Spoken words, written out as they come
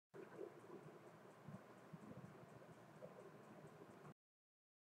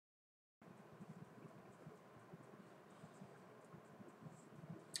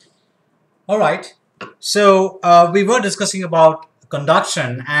All right. So we were discussing about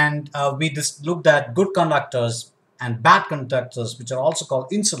conduction, and we just looked at good conductors and bad conductors, which are also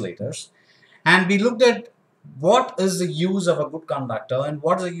called insulators. And we looked at what is the use of a good conductor and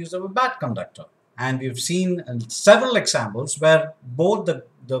what is the use of a bad conductor. And we've seen several examples where both the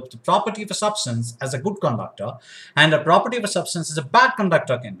property of a substance as a good conductor and the property of a substance as a bad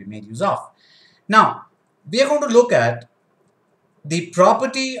conductor can be made use of. Now, we are going to look at the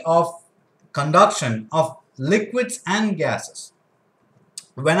property of conduction of liquids and gases.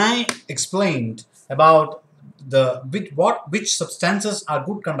 When I explained about which substances are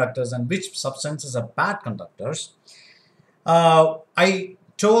good conductors and which substances are bad conductors, I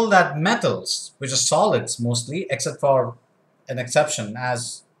told that metals, which are solids mostly, except for an exception,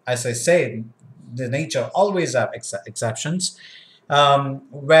 as I say, the nature always have exceptions,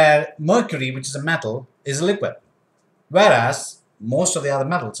 where mercury, which is a metal, is a liquid, whereas most of the other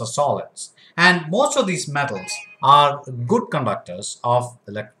metals are solids. And most of these metals are good conductors of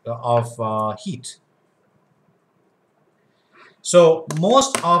heat. So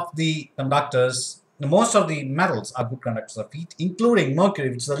most of the metals are good conductors of heat, including mercury,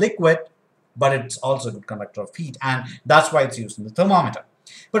 which is a liquid, but it's also a good conductor of heat, and that's why it's used in the thermometer.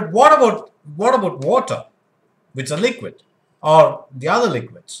 But what about water, which is a liquid, or the other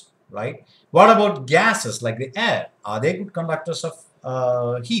liquids, right? What about gases like the air? Are they good conductors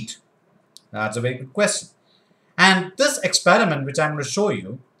of heat? That's a very good question. And this experiment, which I'm going to show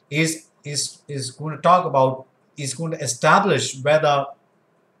you, is going to talk about is going to establish whether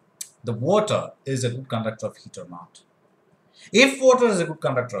the water is a good conductor of heat or not. If water is a good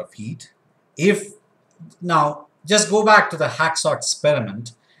conductor of heat, if now just go back to the hacksaw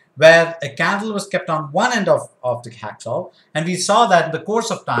experiment where a candle was kept on one end of the hacksaw, and we saw that in the course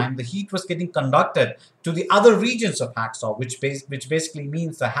of time the heat was getting conducted to the other regions of hacksaw, which basically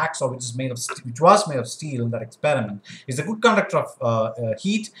means the hacksaw, which was made of steel in that experiment, is a good conductor of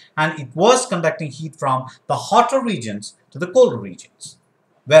heat, and it was conducting heat from the hotter regions to the colder regions.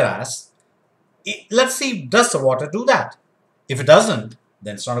 Whereas, let's see, does the water do that? If it doesn't,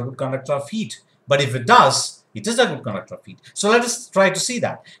 then it's not a good conductor of heat. But if it does, it is a good conductor of heat. So let us try to see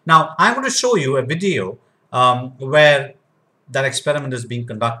that. Now, I'm going to show you a video where that experiment is being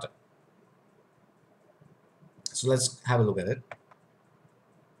conducted. So let's have a look at it.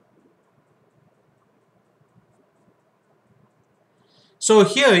 So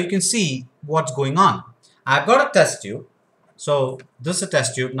here you can see what's going on. I've got a test tube. So this is a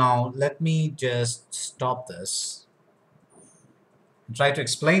test tube. Now let me just stop this and try to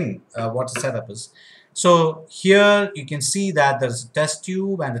explain what the setup is. So here you can see that there's a test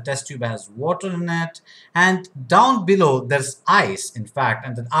tube, and the test tube has water in it, and down below there's ice, in fact,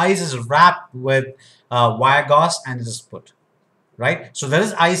 and the ice is wrapped with wire gauze and it is put. Right? So there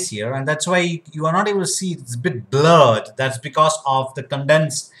is ice here, and that's why you are not able to see it. It's a bit blurred. That's because of the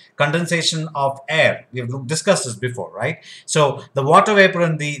condensation of air. We have discussed this before, right? So the water vapor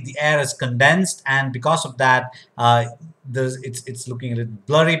in the air is condensed, and because of that, it's looking a little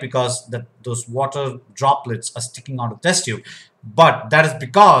blurry because those water droplets are sticking out of the test tube. But that is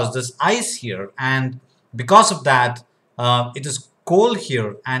because there's ice here, and because of that, it is cold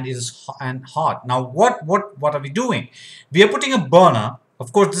here and it is hot. Now what are we doing? We are putting a burner.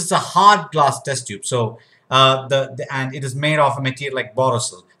 Of course, this is a hard glass test tube, so and it is made of a material like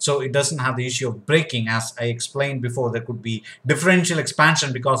borosilicate, so it doesn't have the issue of breaking. As I explained before, there could be differential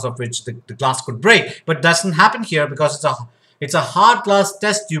expansion because of which the glass could break, but doesn't happen here because it's a hard glass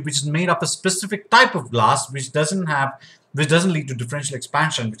test tube which is made of a specific type of glass which doesn't lead to differential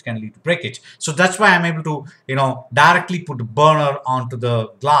expansion, which can lead to breakage. So that's why I'm able to, directly put a burner onto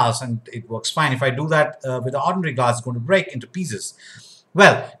the glass and it works fine. If I do that with the ordinary glass, it's going to break into pieces.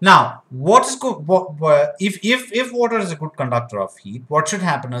 Well, now, if water is a good conductor of heat, what should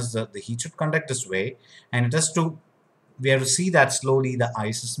happen is that the heat should conduct this way, and we have to see that slowly the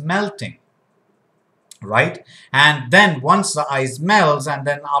ice is melting. Right? And then once the ice melts, and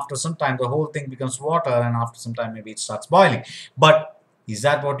then after some time the whole thing becomes water, and after some time maybe it starts boiling. But is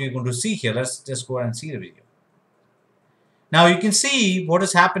that what you're going to see here? Let's just go ahead and see the video. Now you can see what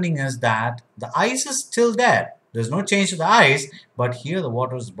is happening is that the ice is still there. There's no change to the ice, but here the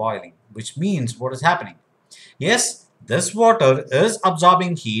water is boiling, which means what is happening? Yes, This water is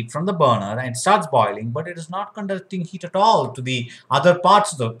absorbing heat from the burner and starts boiling, but it is not conducting heat at all to the other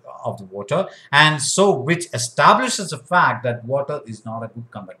parts of the water, and so which establishes the fact that water is not a good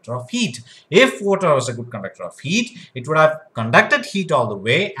conductor of heat. If water was a good conductor of heat, it would have conducted heat all the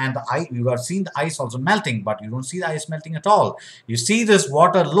way, and the ice, you have seen the ice also melting, but you don't see the ice melting at all. You see this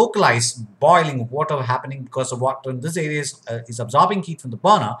water localized boiling water happening because the water in this area is absorbing heat from the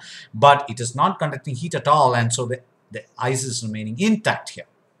burner, but it is not conducting heat at all, and so the ice is remaining intact here.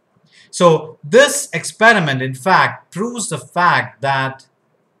 So this experiment, in fact, proves the fact that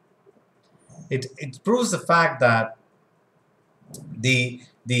it proves the fact that the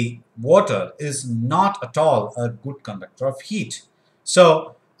water is not at all a good conductor of heat.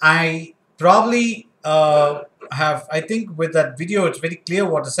 So I probably I think with that video it's very clear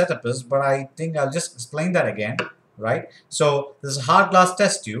what the setup is, but I think I'll just explain that again, right? So there's a hard glass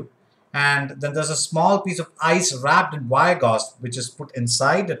test tube, and then there's a small piece of ice wrapped in wire gauze which is put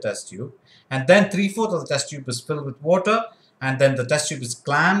inside the test tube, and then 3/4 of the test tube is filled with water, and then the test tube is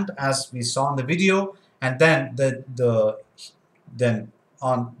clamped as we saw in the video, and then then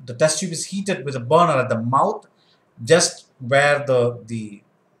on the test tube is heated with a burner at the mouth, just where at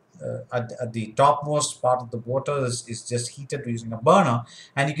the topmost part of the water is just heated using a burner,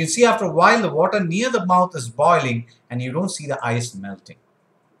 and you can see after a while the water near the mouth is boiling and you don't see the ice melting,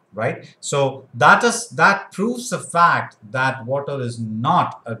 right? So that proves the fact that water is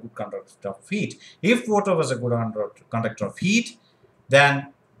not a good conductor of heat. If water was a good conductor of heat,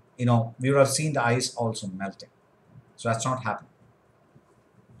 then we would have seen the ice also melting. So that's not happening.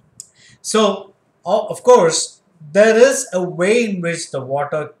 So, of course, there is a way in which the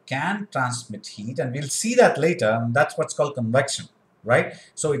water can transmit heat, and we'll see that later, and that's what's called convection, right?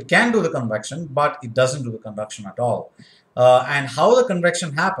 So it can do the convection, but it doesn't do the conduction at all. And how the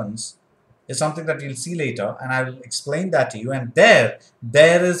convection happens is something that we'll see later, and I will explain that to you. And there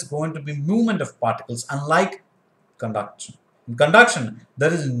is going to be movement of particles, unlike conduction. In conduction,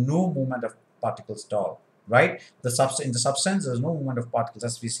 there is no movement of particles at all, right? In the substance, there's no movement of particles,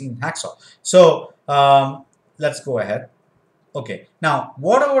 as we see in hacksaw. So let's go ahead. Okay, now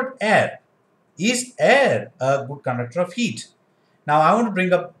what about air? Is air a good conductor of heat? Now I want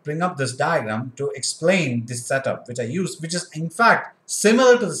to bring up this diagram to explain this setup which I use, which is in fact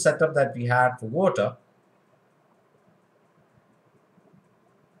similar to the setup that we had for water.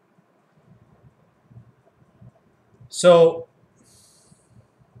 So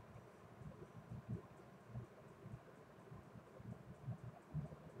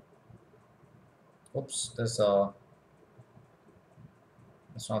oops, this is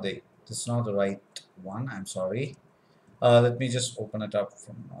not the right one. I'm sorry. Let me just open it up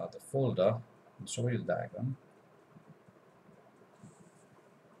from the folder and show you the diagram.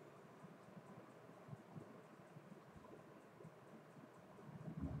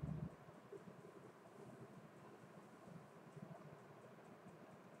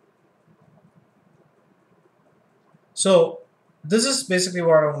 So this is basically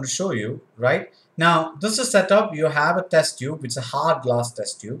what I want to show you, right? Now this is set up. You have a test tube. It's a hard glass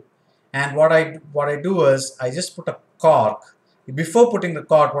test tube, and what I do is I just put a cork. Before putting the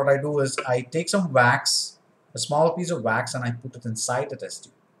cork, what I do is I take some wax, a small piece of wax, and I put it inside the test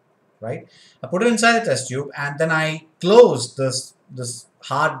tube, right? I put it inside the test tube, and then I close this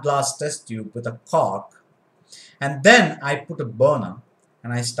hard glass test tube with a cork, and then I put a burner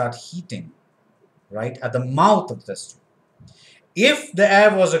and I start heating, right, at the mouth of the test tube. If the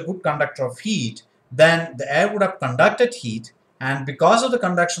air was a good conductor of heat, then the air would have conducted heat, and because of the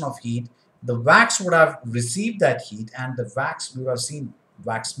conduction of heat, the wax would have received that heat, and the wax, we would have seen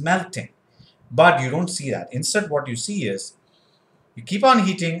wax melting. But you don't see that. Instead, what you see is you keep on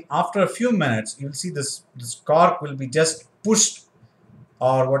heating. After a few minutes, you'll see this cork will be just pushed,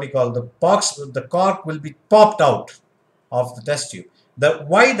 or what you call the cork will be popped out of the test tube.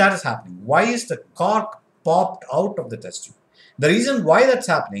 Why that is happening? Why is the cork popped out of the test tube? The reason why that's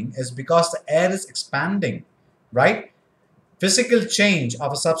happening is because the air is expanding, right? Physical change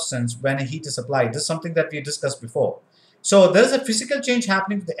of a substance when a heat is applied. This is something that we discussed before. So there is a physical change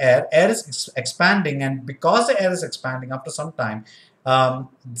happening with the air. Air is expanding, and because the air is expanding after some time,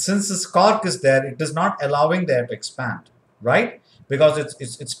 since this cork is there, it is not allowing the air to expand, right? Because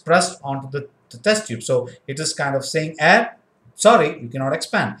it's pressed onto the test tube. So it is kind of saying, air, sorry, you cannot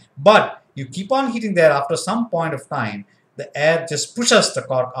expand. But you keep on heating there. After some point of time, the air just pushes the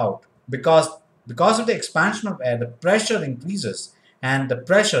cork out, because of the expansion of air, the pressure increases, and the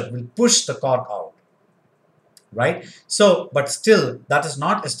pressure will push the cork out, right? So, but still, that is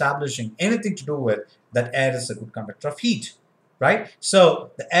not establishing anything to do with that air is a good conductor of heat. right?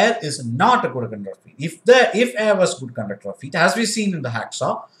 So the air is not a good conductor of heat. If air was good conductor of heat, as we've seen in the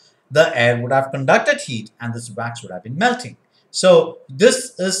hacksaw, the air would have conducted heat and this wax would have been melting. So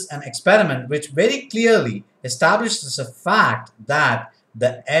this is an experiment which very clearly establishes a fact that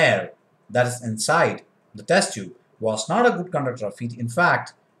the air that is inside the test tube was not a good conductor of heat. In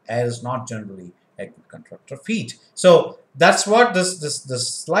fact, air is not generally a good conductor of heat. So that's what this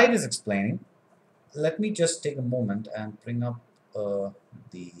slide is explaining. Let me just take a moment and bring up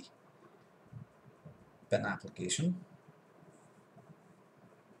the pen application.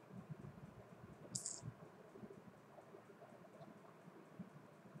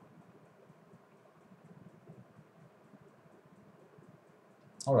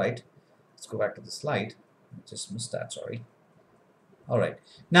 All right, let's go back to the slide. I just missed that, sorry. All right,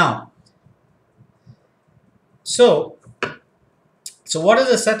 now, so what is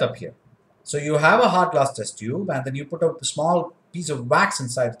the setup here? So you have a hard glass test tube and then you put a small piece of wax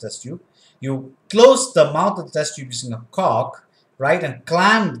inside the test tube. You close the mouth of the test tube using a cork, right, and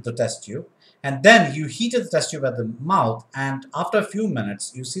clamp the test tube. And then you heated the test tube at the mouth, and after a few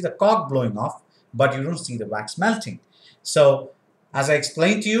minutes, you see the cork blowing off, but you don't see the wax melting. So as I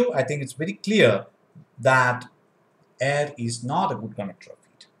explained to you, I think it's very clear that air is not a good conductor of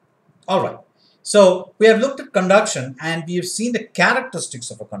heat. All right. So we have looked at conduction and we have seen the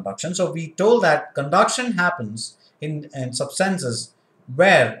characteristics of a conduction. So we told that conduction happens in substances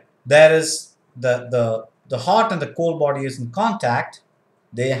where there is the hot and the cold body is in contact.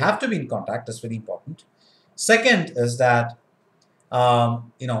 They have to be in contact. That's very important. Second is that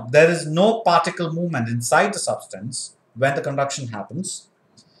there is no particle movement inside the substance when the conduction happens.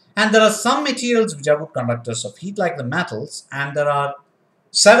 And there are some materials which are good conductors of heat, like the metals, and there are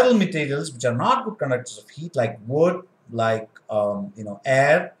several materials which are not good conductors of heat, like wood, like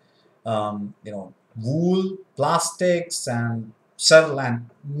air, wool, plastics, and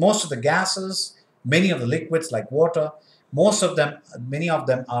most of the gases, many of the liquids like water. Many of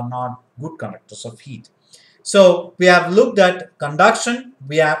them are not good conductors of heat. So we have looked at conduction.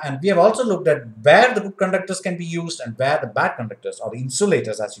 We have also looked at where the good conductors can be used and where the bad conductors, or the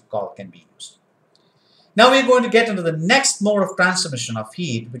insulators as you call, can be used. Now we're going to get into the next mode of transmission of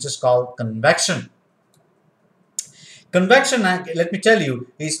heat, which is called convection. Convection, let me tell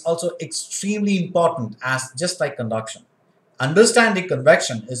you, is also extremely important, as just like conduction. Understanding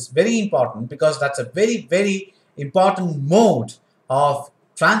convection is very important because that's a very, very important mode of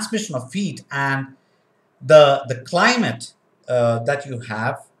transmission of heat, and the climate that you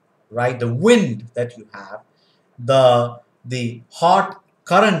have, right, the wind that you have, the hot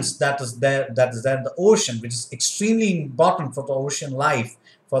currents that is there in the ocean, which is extremely important for the ocean life,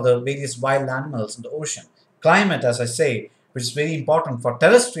 for the various wild animals in the ocean. Climate, as I say, which is very important for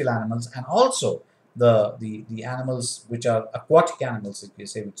terrestrial animals, and also the animals which are aquatic animals, if you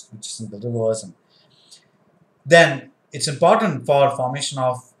say, which is in the rivers. And then it's important for formation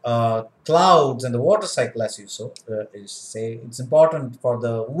of clouds and the water cycle, as you say. It's important for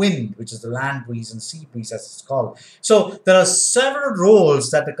the wind, which is the land breeze and sea breeze, as it's called. So there are several roles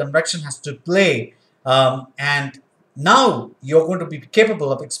that the convection has to play, and now you're going to be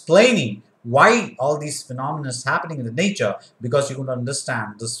capable of explaining why all these phenomena is happening in the nature, because you're going to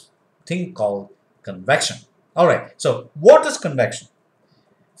understand this thing called convection. All right, so what is convection?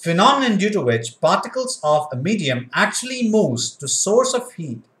 Phenomenon due to which particles of a medium actually moves to source of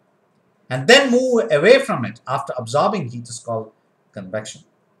heat and then move away from it after absorbing heat is called convection,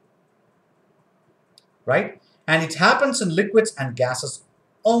 right? And it happens in liquids and gases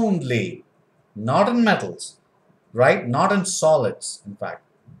only, not in metals, right? Not in solids, in fact.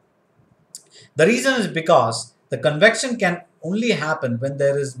 The reason is because the convection can only happen when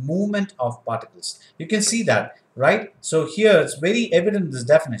there is movement of particles. You can see that, right? So here it's very evident, this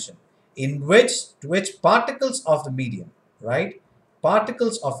definition, in which particles of the medium, right?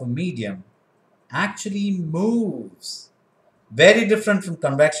 Particles of a medium actually moves. Very different from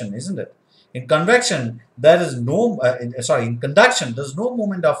convection, isn't it? In convection, there is no, in conduction, there's no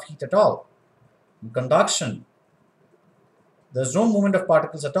movement of heat at all. In conduction, there's no movement of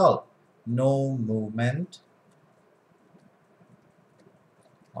particles at all. No movement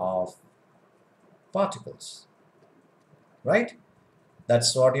of particles, right?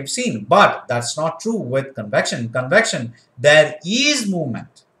 That's what you've seen, but that's not true with convection. In convection, there is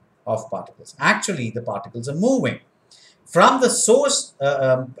movement of particles. Actually, the particles are moving from the source.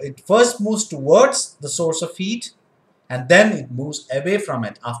 It first moves towards the source of heat, and then it moves away from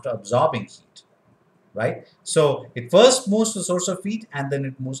it after absorbing heat, right? So it first moves to the source of heat, and then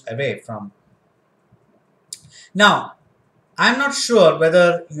it moves away from. Now, I'm not sure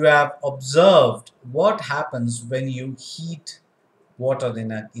whether you have observed what happens when you heat water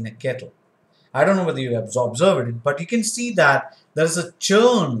in a kettle. I don't know whether you have observed it, but you can see that there is a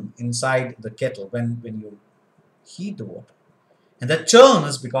churn inside the kettle when you heat the water. And the churn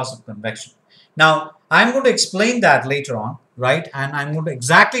is because of convection. Now, I'm going to explain that later on, right? And I'm going to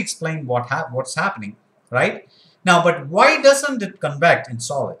exactly explain what's happening, right? Now, but why doesn't it convect in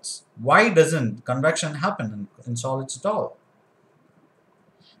solids? Why doesn't convection happen in solids at all?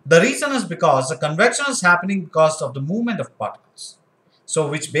 The reason is because the convection is happening because of the movement of particles. So,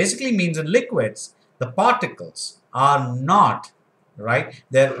 which basically means in liquids, the particles are not, right?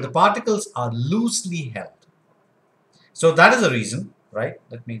 The particles are loosely held. So that is the reason, right?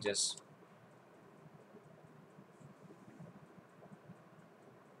 Let me just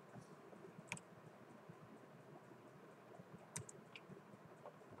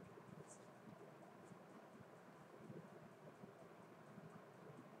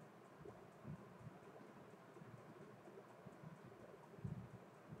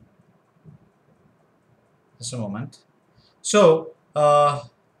just a moment. So, oh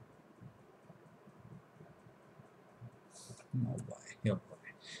boy, here boy.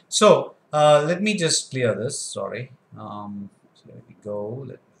 So let me just clear this. Sorry. So there we go.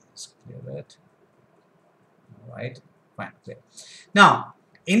 Let me just clear it. All right. Fine. Clear. Now,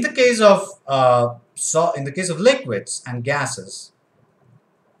 in the case of in the case of liquids and gases,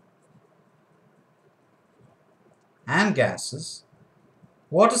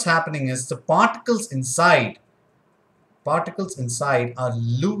 what is happening is the particles inside are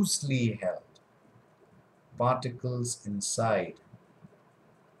loosely held. Particles inside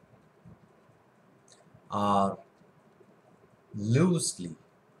are loosely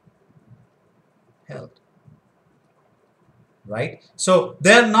held, right? So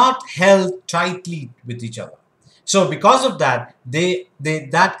they're not held tightly with each other. So because of that,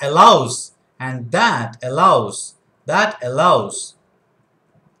 that allows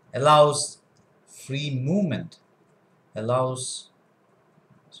allows free movement, allows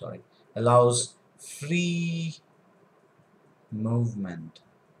sorry allows free movement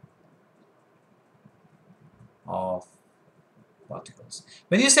of particles.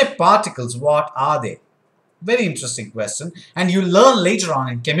 When you say particles, what are they? Very interesting question. And you learn later on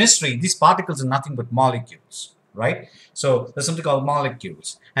in chemistry, these particles are nothing but molecules, right? So there's something called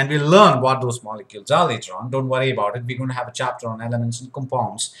molecules. And we'll learn what those molecules are later on. Don't worry about it. We're going to have a chapter on elements and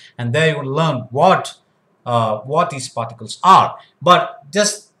compounds. And there you will learn what these particles are. But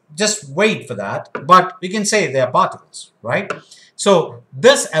just wait for that. But we can say they are particles, right? So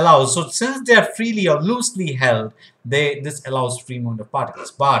this allows, so since they are freely or loosely held, this allows free movement of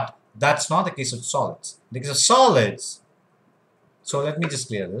particles. But that's not the case of solids. In the case of solids, so let me just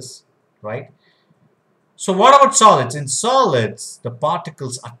clear this, right? So what about solids? In solids, the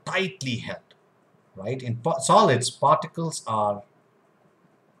particles are tightly held, right? In solids, particles are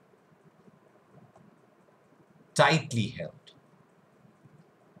tightly held.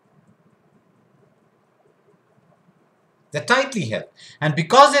 They're tightly held. And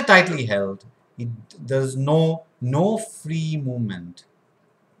because they're tightly held, there's no free movement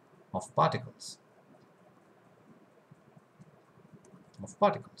of particles.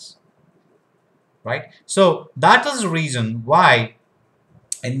 Right? So that is the reason why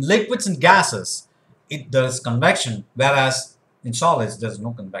in liquids and gases there's convection, whereas in solids there's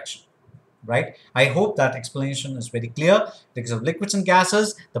no convection. Right? I hope that explanation is very clear. Because of liquids and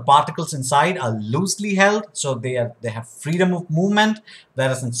gases, the particles inside are loosely held, so they have freedom of movement,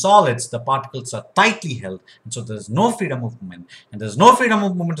 whereas in solids the particles are tightly held, and so there is no freedom of movement. And there's no freedom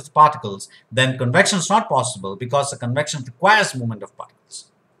of movement of the particles, then convection is not possible, because the convection requires movement of particles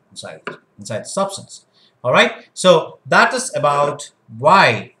inside the substance. All right. So that is about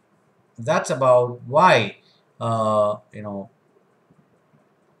why.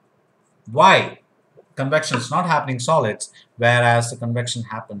 Why convection is not happening in solids, whereas the convection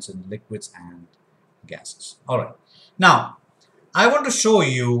happens in liquids and gases. All right. Now, I want to show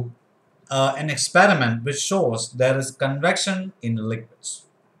you an experiment which shows there is convection in liquids,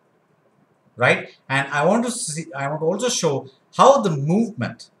 right? And I want to also show how the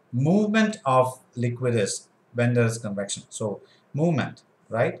movement of liquid is when there is convection. So movement,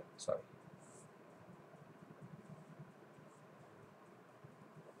 right? Sorry.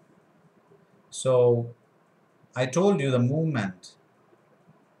 So I told you the movement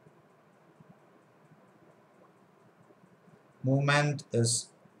is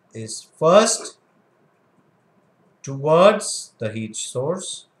first towards the heat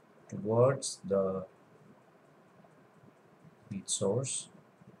source,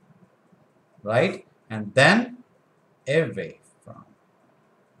 right? And then away from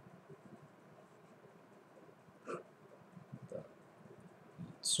the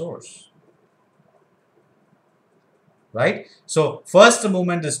source. Right? So first the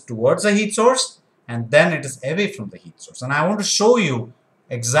movement is towards the heat source and then it is away from the heat source. And I want to show you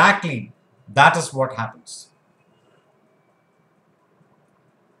exactly that is what happens.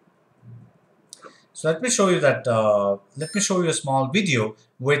 So let me show you that, let me show you a small video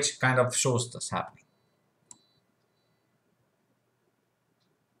which kind of shows this happening.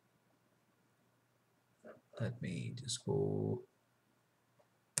 Let me just go.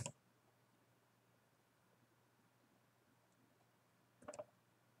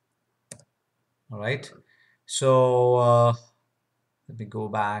 All right. So let me go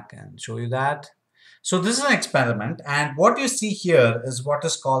back and show you that. So this is an experiment, and what you see here is what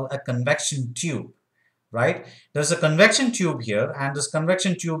is called a convection tube, right? There's a convection tube here, and this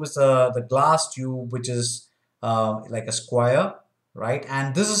convection tube is the glass tube, which is like a square, right?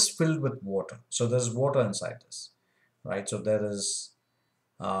 And this is filled with water. So there's water inside this, right? So there is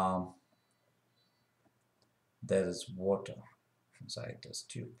water inside this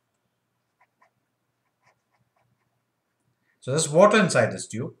tube. So there's water inside this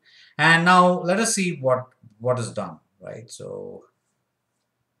tube. And now let us see what is done, right? So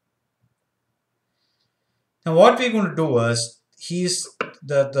now what we're going to do is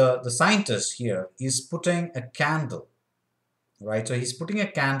the scientist here is putting a candle, right? So he's putting a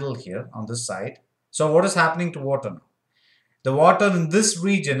candle here on this side. So what is happening to water now? The water in this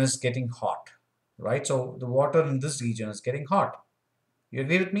region is getting hot, right? So the water in this region is getting hot. You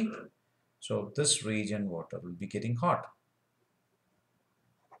agree with me? So this region water will be getting hot.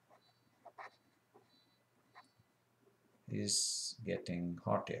 Is getting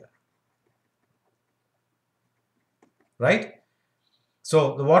hotter, right?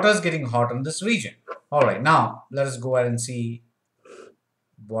 So the water is getting hot in this region. All right, now let us go ahead and see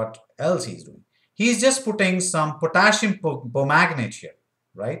what else he's doing. He's just putting some potassium permanganate here,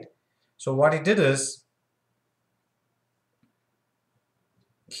 right? So what he did is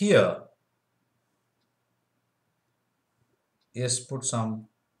here is put some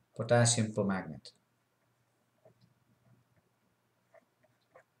potassium permanganate.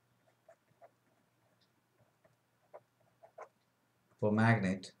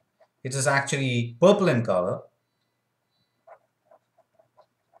 Permanganate. It is actually purple in color.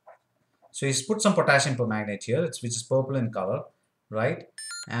 So he's put some potassium permanganate here, which is purple in color, right?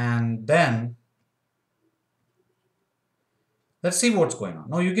 And then let's see what's going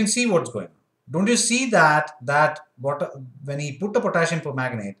on. Now you can see what's going on. Don't you see that when he put the potassium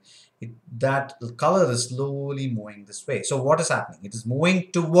permanganate, that color is slowly moving this way. So what is happening? It is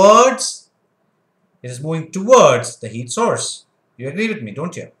moving towards the heat source. You agree with me,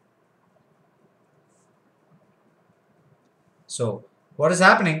 don't you? So what is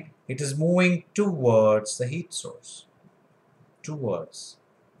happening? It is moving towards the heat source. Towards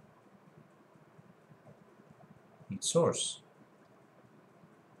heat source.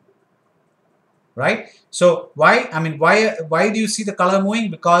 Right? So why do you see the color moving?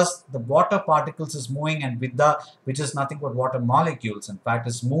 Because the water particles is moving, and which is nothing but water molecules, in fact,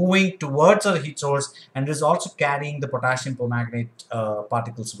 is moving towards the heat source, and is also carrying the potassium permanganate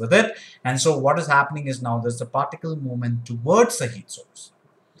particles with it. And so what is happening is now there's a particle movement towards the heat source.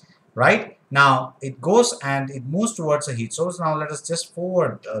 Right? Now it goes and it moves towards the heat source. Now let us just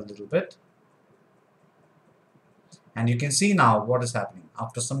forward a little bit. And you can see now what is happening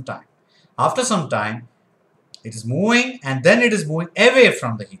after some time. After some time, it is moving, and then it is moving away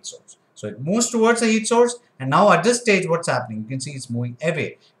from the heat source. So it moves towards the heat source, and now at this stage what's happening? You can see it's moving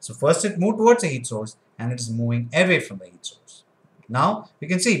away. So first it moved towards the heat source, and it is moving away from the heat source. Now we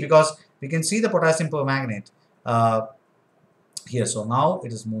can see, because we can see the potassium permanganate here. So now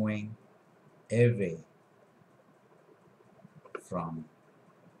it is moving away from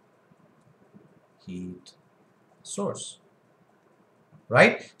heat source.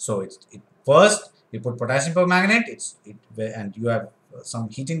 Right? So it first you put potassium permanganate, and you have some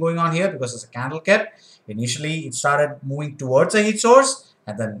heating going on here because it's a candle kept. Initially it started moving towards the heat source,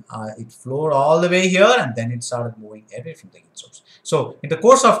 and then it flowed all the way here, and then it started moving away from the heat source. So in the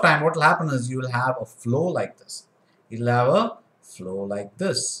course of time, what will happen is you will have a flow like this. You'll have a flow like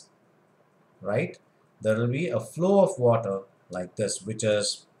this, right? There will be a flow of water like this, which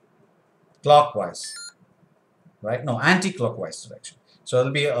is clockwise, right? No, anti-clockwise direction. So there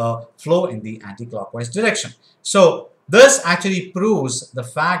will be a flow in the anti-clockwise direction. So this actually proves the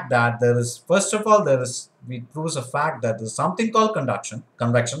fact that there is, first of all, it proves the fact that there's something called convection,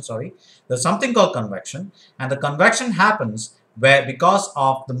 sorry. There's something called convection, and the convection happens where because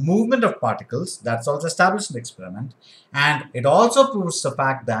of the movement of particles, that's also established in the experiment, and it also proves the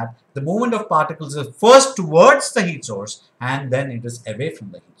fact that the movement of particles is first towards the heat source and then it is away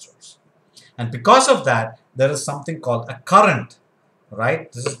from the heat source. And because of that, there is something called a current,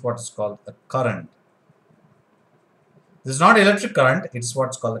 right? This is what is called a current. This is not electric current, it's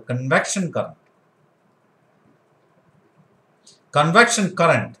what's called a convection current. Convection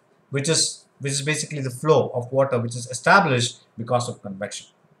current, which is basically the flow of water which is established because of convection,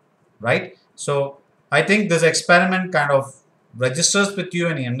 right? So I think this experiment kind of registers with you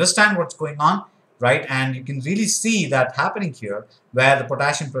and you understand what's going on, right? And you can really see that happening here, where the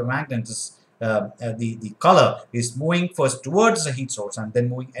potassium permanganate is the color is moving first towards the heat source and then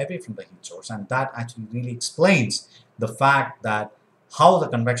moving away from the heat source, and that actually really explains the fact that how the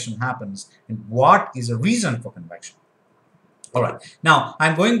convection happens and what is the reason for convection. All right, now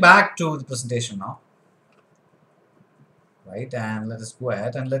I'm going back to the presentation now, right? And let us go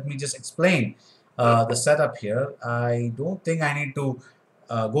ahead and let me just explain the setup here. I don't think I need to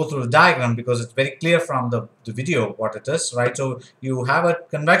go through the diagram because it's very clear from the video what it is, right? So you have a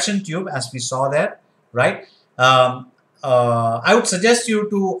convection tube as we saw there, right? I would suggest you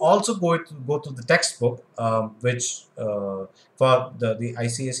to also go to the textbook, which for the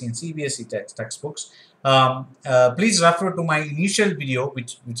ICSE and CBSE textbooks. Please refer to my initial video,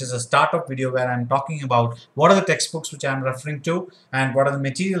 which is a startup video where I'm talking about what are the textbooks which I'm referring to and what are the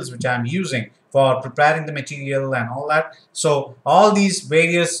materials which I'm using for preparing the material and all that. So all these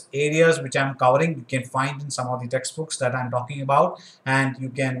various areas which I'm covering, you can find in some of the textbooks that I'm talking about, and you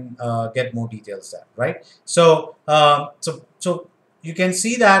can get more details there, right? So so you can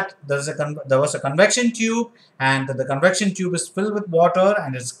see that there was a convection tube, and the convection tube is filled with water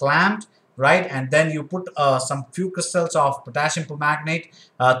and it's clamped, right? And then you put some few crystals of potassium permanganate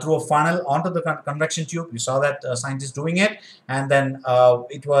through a funnel onto the convection tube. You saw that scientists doing it, and then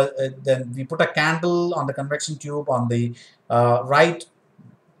then we put a candle on the convection tube on the right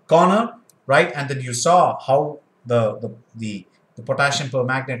corner, right? And then you saw how the potassium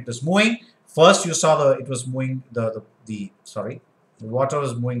permanganate is moving. First, you saw it was moving the water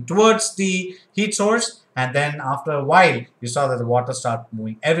was moving towards the heat source, and then after a while you saw that the water started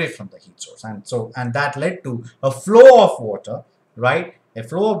moving away from the heat source, and that led to a flow of water, right? A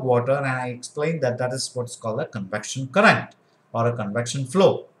flow of water, and I explained that that is what's called a convection current or a convection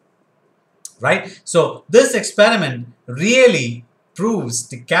flow, right? So this experiment really proves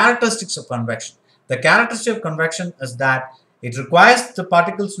the characteristics of convection. The characteristic of convection is that it requires the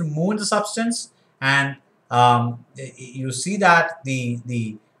particles to move in the substance, and you see that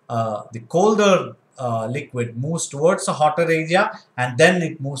the colder liquid moves towards a hotter area, and then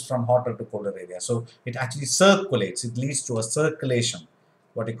it moves from hotter to colder area. So it actually circulates. It leads to a circulation,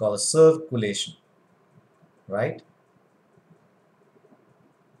 what you call a circulation, right?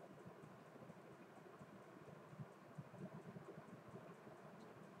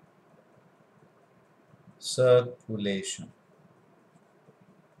 Circulation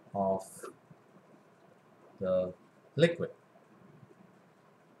of the liquid.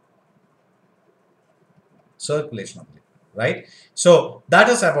 Circulation of liquid, right? So that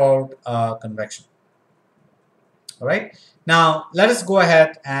is about convection. All right. Now let us go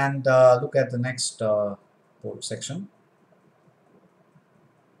ahead and look at the next section.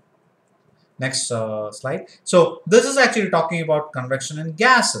 Next slide. So this is actually talking about convection in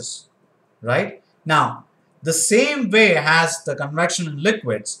gases, right? Now the same way as the convection in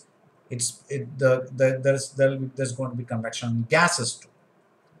liquids, there's going to be convection in gases too.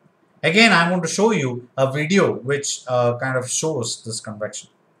 Again, I want to show you a video which kind of shows this convection.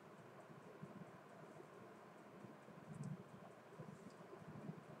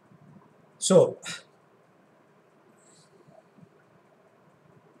 So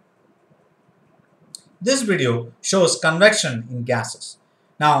this video shows convection in gases.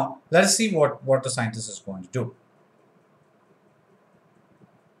 Now let us see what the scientist is going to do.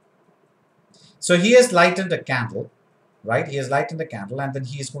 So he has lighted a candle, right? He has lighted a candle, and then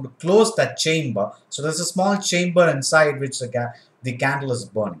he is going to close that chamber. So there's a small chamber inside which the candle is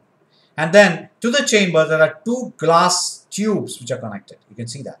burning. And then to the chamber there are two glass tubes which are connected. You can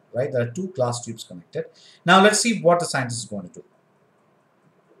see that, right? There are two glass tubes connected. Now let's see what the scientist is going to do.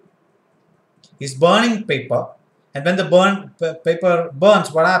 He's burning paper, and when the paper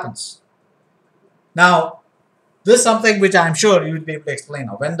burns, what happens? Now this is something which I'm sure you will be able to explain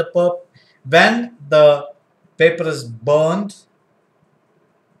now. When the paper is burned,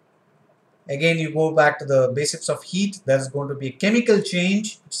 again you go back to the basics of heat. There's going to be a chemical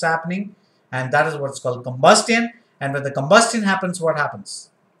change which is happening, and that is what's called combustion. And when the combustion happens, what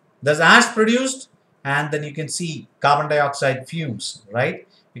happens? There's ash produced, and then you can see carbon dioxide fumes, right?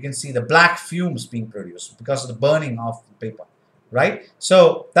 You can see the black fumes being produced because of the burning of the paper, right?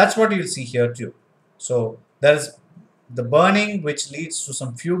 So that's what you'll see here too. So there is the burning which leads to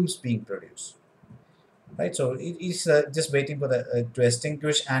some fumes being produced, right? So it is just waiting for the to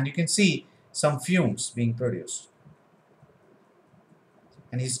extinguish, and you can see some fumes being produced,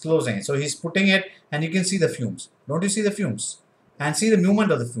 and he's closing it. So he's putting it, and you can see the fumes. Don't you see the fumes? And see the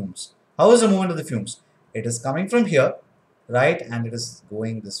movement of the fumes. How is the movement of the fumes? It is coming from here, right? And it is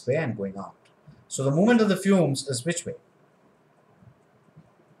going this way and going out. So the movement of the fumes is which way?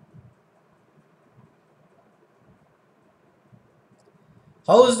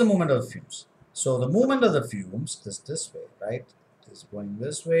 How is the movement of the fumes? So the movement of the fumes is this way, right? It is going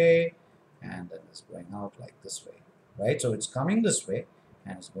this way, and then it's going out like this way, right? So it's coming this way,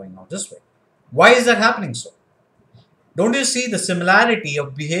 and it's going out this way. Why is that happening so? Don't you see the similarity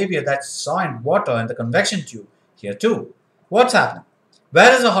of behavior that you saw in water in the convection tube here too? What's happening?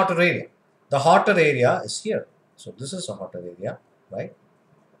 Where is the hotter area? The hotter area is here. So this is a hotter area, right?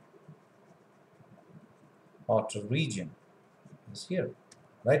 Hotter region is here,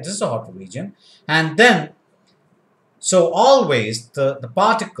 right? This is a hotter region. And then, so always the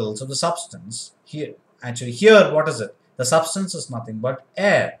particles of the substance here, actually here, what is it? The substance is nothing but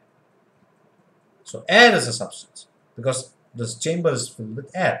air. So air is a substance because this chamber is filled with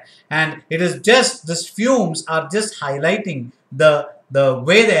air, and it is just these fumes are just highlighting the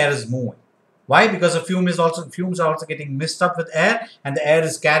way the air is moving. Why? Because the fumes are also getting mixed up with air, and the air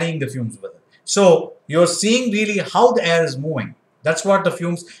is carrying the fumes with it. So you're seeing really how the air is moving. That's what the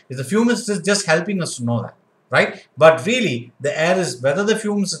fumes is. The fumes is just helping us to know that, right? But really, the air is, whether the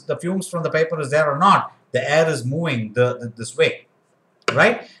fumes from the paper is there or not, the air is moving this way,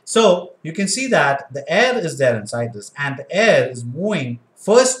 right? So you can see that the air is there inside this, and the air is moving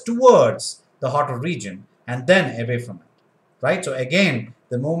first towards the hotter region and then away from it, right? So again,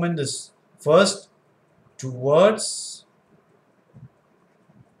 the movement is first towards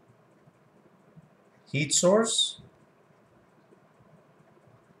heat source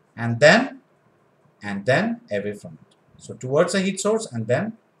and then away from it. So towards the heat source and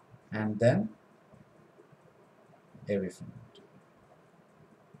then away from it.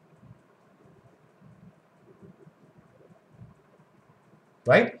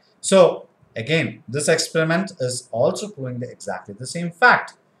 Right? So again, this experiment is also proving exactly the same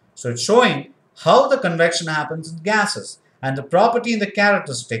fact. So it's showing how the convection happens in gases, and the property in the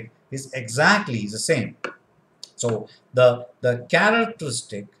characteristic is exactly the same. So the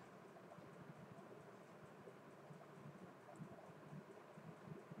characteristic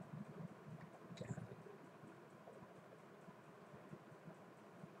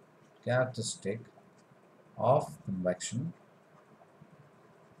of convection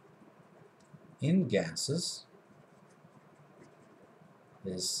in gases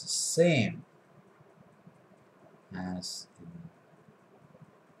is same as in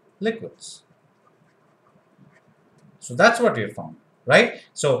liquids. So that's what we have found, right?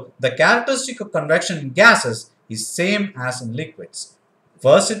 So the characteristic of convection in gases is same as in liquids.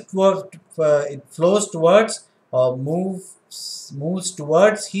 First it flows towards or moves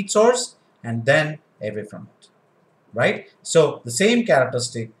towards heat source and then away from it, right? So the same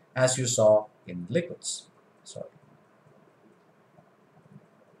characteristic as you saw in liquids. Sorry.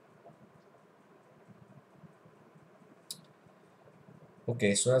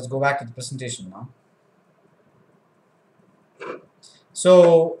 Okay, so let's go back to the presentation now.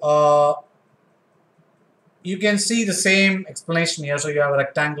 So you can see the same explanation here. So you have a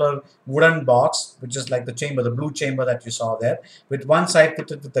rectangular wooden box, which is like the chamber, the blue chamber that you saw there, with one side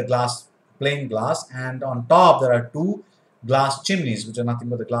fitted with the glass, plain glass, and on top there are two glass chimneys, which are nothing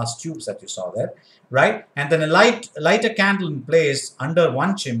but the glass tubes that you saw there, right? And then light a candle in place under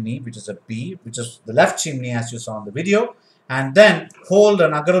one chimney, which is a B, which is the left chimney as you saw in the video, and then hold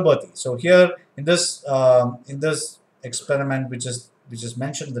an agarbatti. So here in this experiment, which is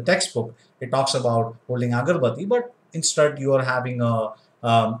mentioned in the textbook, it talks about holding agarbatti, but instead you are having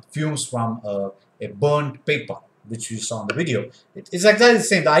fumes from a burnt paper, which you saw in the video. It's exactly the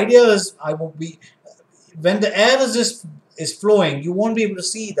same. The idea is when the air is flowing, you won't be able to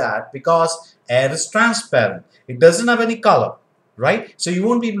see that because air is transparent. It doesn't have any color, right? So you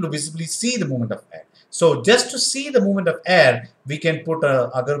won't be able to visibly see the movement of air. So just to see the movement of air, we can put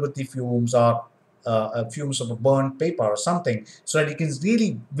agarbatti fumes or fumes of a burnt paper or something, so that you can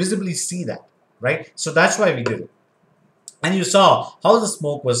really visibly see that, right? So that's why we did it. And you saw how the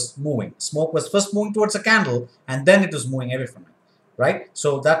smoke was moving. Smoke was first moving towards a candle, and then it was moving away from it, right?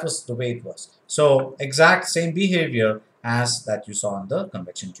 So that was the way it was. So exact same behavior as that you saw in the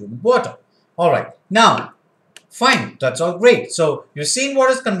convection tube in water. All right. Now, fine. That's all great. So you've seen what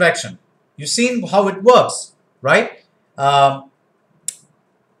is convection. You've seen how it works, right?